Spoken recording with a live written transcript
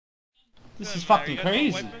This is Doesn't matter. fucking You guys want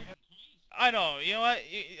crazy. weapons? I know. You know what?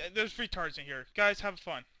 There's retards in here. Guys, have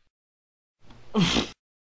fun.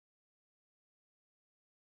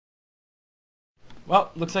 Well,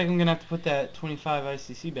 looks like I'm gonna have to put that 25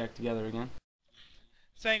 ICC back together again.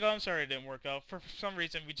 Sango, I'm sorry it didn't work out. For some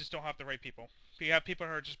reason, we just don't have the right people. We have people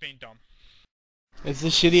who are just being dumb. It's a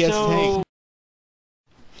shitty ass tank.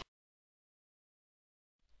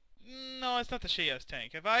 No, it's not the shitty ass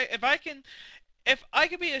tank. If I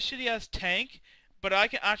can be a shitty ass tank, but I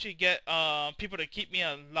can actually get people to keep me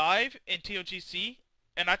alive in TOGC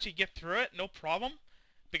and actually get through it, no problem,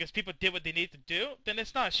 because people did what they need to do, then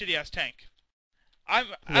it's not a shitty ass tank.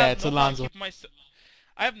 It's Alonzo.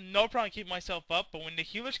 I have no problem keeping myself up, but when the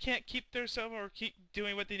healers can't keep themselves or keep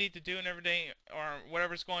doing what they need to do and everything, or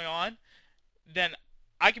whatever's going on, then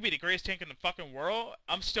I could be the greatest tank in the fucking world,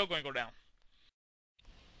 I'm still going to go down.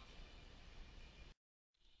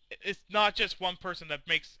 It's not just one person that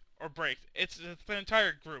makes or breaks. It's the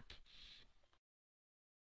entire group.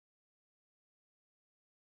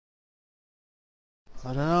 I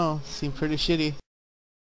don't know. Seemed pretty shitty.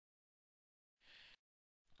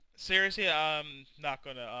 Seriously, I'm not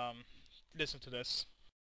gonna listen to this.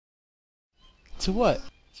 To what?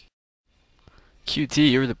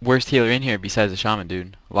 QT, you're the worst healer in here besides the shaman,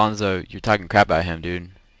 dude. Alonzo, you're talking crap about him,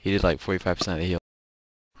 dude. He did like 45% of the heal.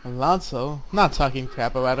 Alonso? Not talking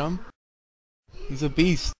crap about him. He's a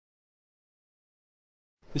beast.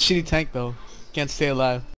 The shitty tank though. Can't stay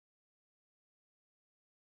alive.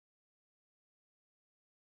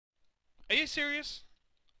 Are you serious?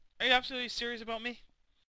 Are you absolutely serious about me?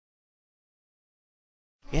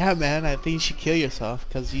 Yeah, man, I think you should kill yourself,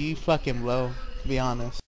 cause you fucking low, to be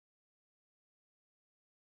honest.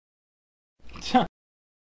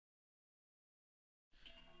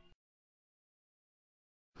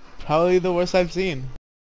 Probably the worst I've seen.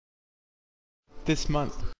 This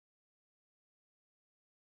month.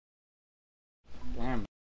 Damn.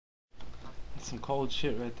 That's some cold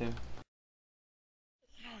shit right there.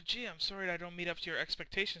 Oh, gee, I'm sorry that I don't meet up to your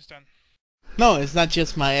expectations then. No, it's not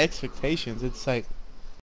just my expectations, it's like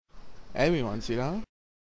everyone's, you know?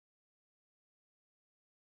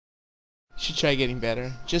 Should try getting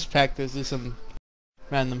better. Just practice, do some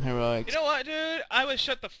random heroics. You know what, dude? I would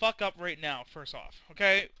shut the fuck up right now, first off,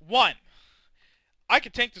 okay? 1, I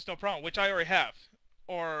could tank this no problem, which I already have.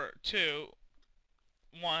 Or 2,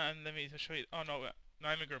 1, let me show you. Oh, no,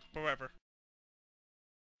 I'm in a group, whatever.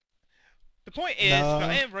 The point is,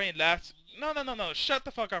 I am running last... No, shut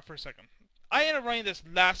the fuck up for a second. I ended up running this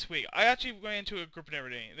last week. I actually went into a group and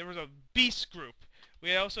everything. There was a beast group. We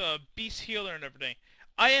had also a beast healer and everything.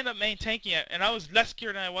 I ended up main tanking it, and I was less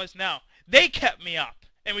geared than I was now. They kept me up,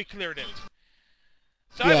 and we cleared it.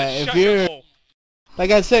 So yeah, I would if shut you're... your hole.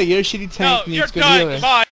 Like I said, your shitty tank No, needs you're good done. healer.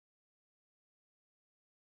 Goodbye.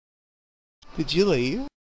 Did you leave?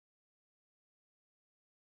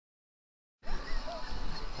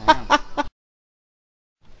 Damn.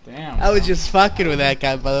 Damn. I was just fucking with that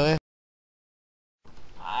guy, by the way.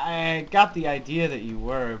 I got the idea that you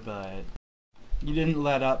were, but you didn't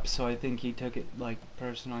let up, so I think he took it, like,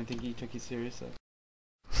 personal. I think he took it seriously.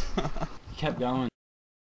 He kept going.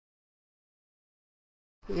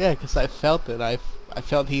 Yeah, because I felt it. I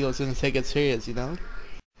felt he was gonna take it serious, you know?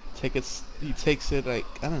 He takes it like,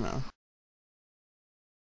 I don't know.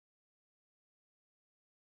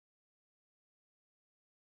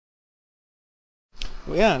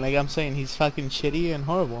 Well, yeah, like I'm saying, he's fucking shitty and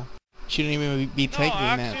horrible. Shouldn't even be tanking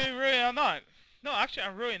that. No, actually, really, I'm not. No, actually,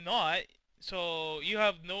 I'm really not. So, you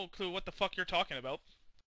have no clue what the fuck you're talking about.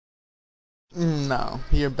 No,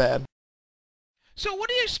 you're bad. So, what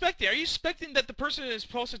are you expecting? Are you expecting that the person is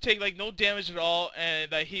supposed to take, like, no damage at all,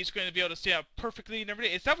 and that he's going to be able to stay out perfectly and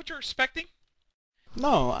everything? Is that what you're expecting?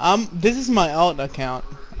 No, this is my alt account.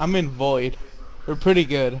 I'm in Void. We're pretty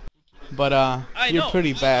good. But, you're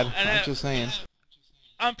pretty bad. I'm just saying.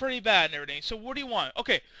 I'm pretty bad and everything. So, what do you want?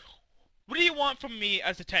 Okay, what do you want from me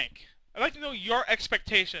as a tank? I'd like to know your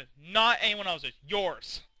expectation, not anyone else's.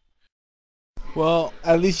 Yours. Well,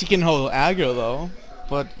 at least you can hold aggro, though.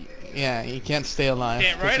 But, yeah, you can't stay alive.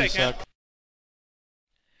 Damn right I suck. can.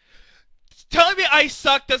 Telling me I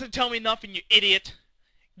suck doesn't tell me nothing, you idiot.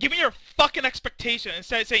 Give me your fucking expectation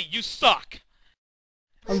instead of saying you suck.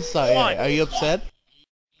 I'm sorry, are you upset?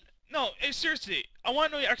 No, seriously, I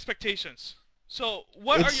want to know your expectations. So,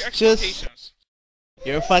 what are your It's just- expectations?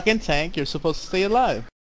 You're a fucking tank, you're supposed to stay alive.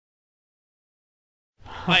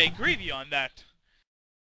 I agree with you on that.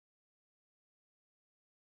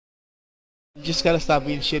 You just gotta stop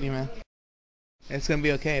being shitty, man. It's gonna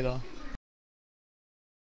be okay, though.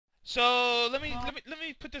 So let me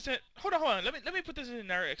put this in. Hold on. Let me put this in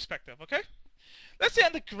our perspective, okay? Let's say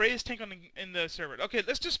I'm the greatest tank in the server. Okay,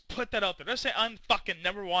 let's just put that out there. Let's say I'm fucking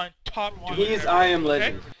 #1 top dude. He's I am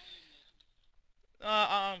legend.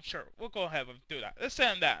 Okay? Sure. We'll go ahead and do that. Let's say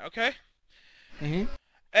I'm that, okay?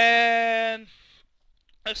 And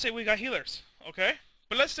let's say we got healers, okay?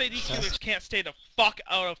 But let's say these healers can't stay the fuck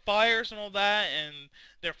out of fires and all that, and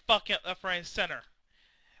they're fucking up left, right, and center.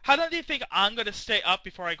 How long do you think I'm gonna stay up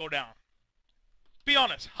before I go down? Be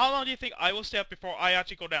honest. How long do you think I will stay up before I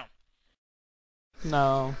actually go down?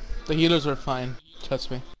 No, the healers are fine.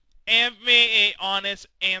 Trust me. Give me a honest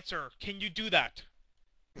answer. Can you do that?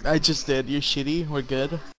 I just did. You're shitty. We're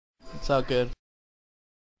good. It's all good.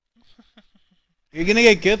 You're gonna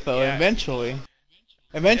get good though. Yeah. Eventually.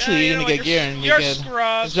 Eventually, you're gonna get gear and you're you're good.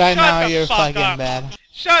 scrub. Just right Shut now, the you're fuck fucking up. bad.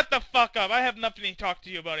 Shut the fuck up. I have nothing to talk to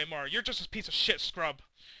you about anymore. You're just a piece of shit scrub.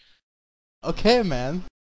 Okay, man.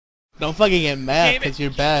 Don't fucking get mad because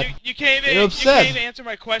you're bad. You can't You're upset. even answer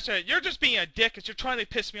my question. You're just being a dick because you're trying to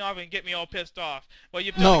piss me off and get me all pissed off. Well,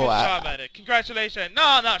 you've done a good job at it. Congratulations.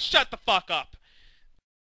 No, shut the fuck up.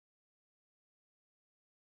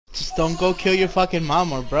 Just don't go kill your fucking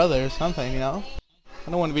mom or brother or something, you know?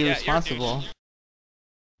 I don't want to be responsible.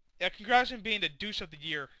 Yeah, congratulations on being the douche of the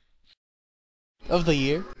year. Of the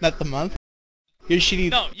year? Not the month? You're shitty.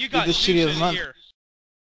 No, you got the douche shitty of the month. year.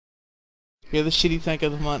 You're the shitty tank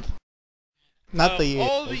of the month. Not the year.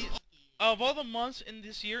 Of all the months in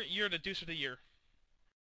this year, you're the douche of the year.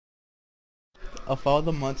 Of all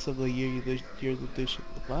the months of the year, you're the douche.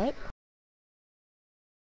 What?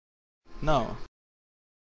 No.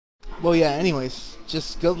 Well, yeah, anyways,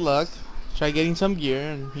 just good luck. Try getting some gear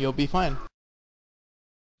and you'll be fine.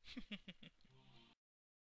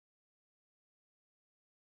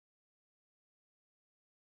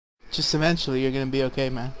 Just eventually you're gonna be okay,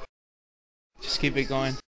 man. Just keep it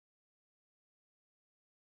going.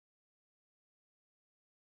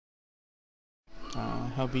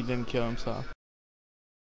 I hope he didn't kill himself.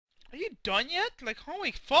 Are you done yet? Like,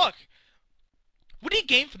 holy fuck. What do you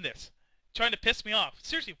gain from this? Trying to piss me off.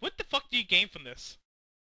 Seriously, what the fuck do you gain from this?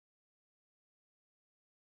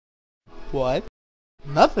 What?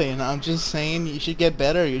 Nothing. I'm just saying you should get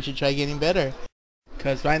better. You should try getting better.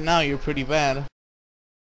 Cause right now you're pretty bad.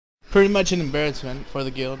 Pretty much an embarrassment for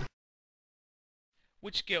the guild.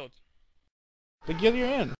 Which guild? The guild you're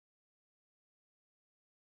in.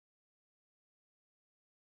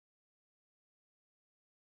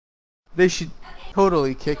 They should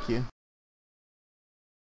totally kick you.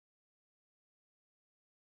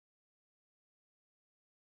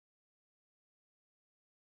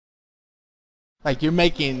 Like, you're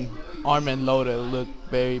making Armin Loda look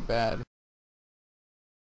very bad.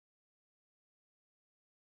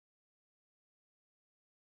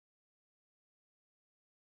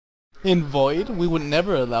 In Void, we would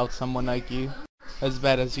never allow someone like you, as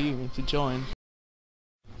bad as you, to join.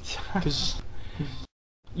 Cause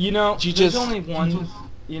there's only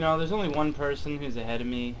one person who's ahead of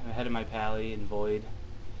me, ahead of my pally in Void.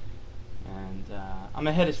 And I'm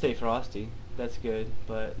ahead of Stay Frosty. That's good,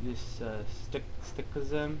 but this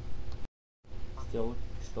Stickazam, still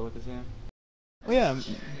Stickazam. Oh yeah,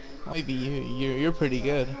 maybe you're pretty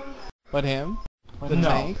good, but him, the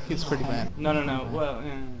tank, he's pretty bad. No. Well,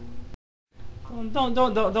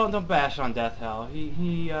 don't bash on Death Hell.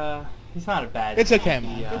 He's not a bad. It's okay,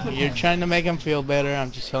 man. You're trying to make him feel better.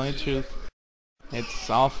 I'm just telling the truth. It's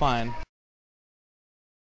all fine.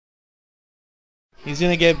 He's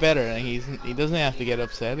gonna get better, and he doesn't have to get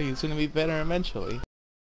upset. He's gonna be better eventually.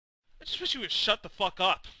 I just wish you would shut the fuck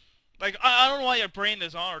up. Like, I don't know why your brain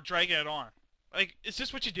is on or dragging it on. Like, is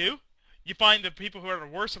this what you do? You find the people who are the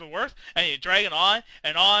worst of the worst, and you drag it on,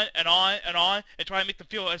 and on, and on, and on, and try to make them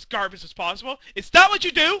feel as garbage as possible? Is that what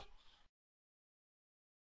you do?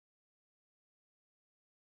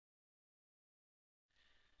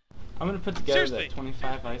 I'm gonna put together that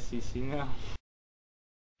 25 ICC now.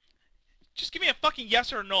 Just give me a fucking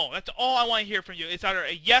yes or no. That's all I want to hear from you. It's either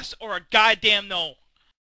a yes or a goddamn no.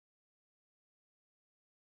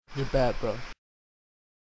 You're bad, bro.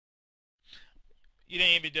 You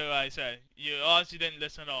didn't even do what I said. You honestly didn't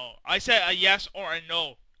listen at all. I said a yes or a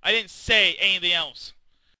no. I didn't say anything else.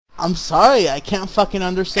 I'm sorry, I can't fucking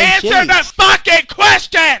understand Answer the fucking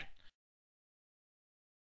question!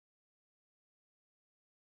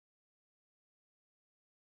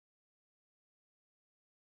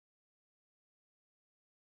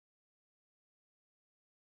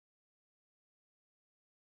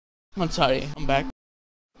 I'm sorry, I'm back.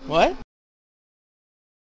 What?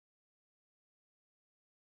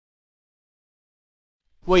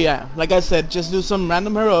 Well, yeah, like I said, just do some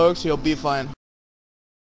random heroics, you'll be fine.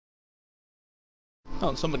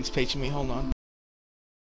 Oh, somebody's paging me, hold on.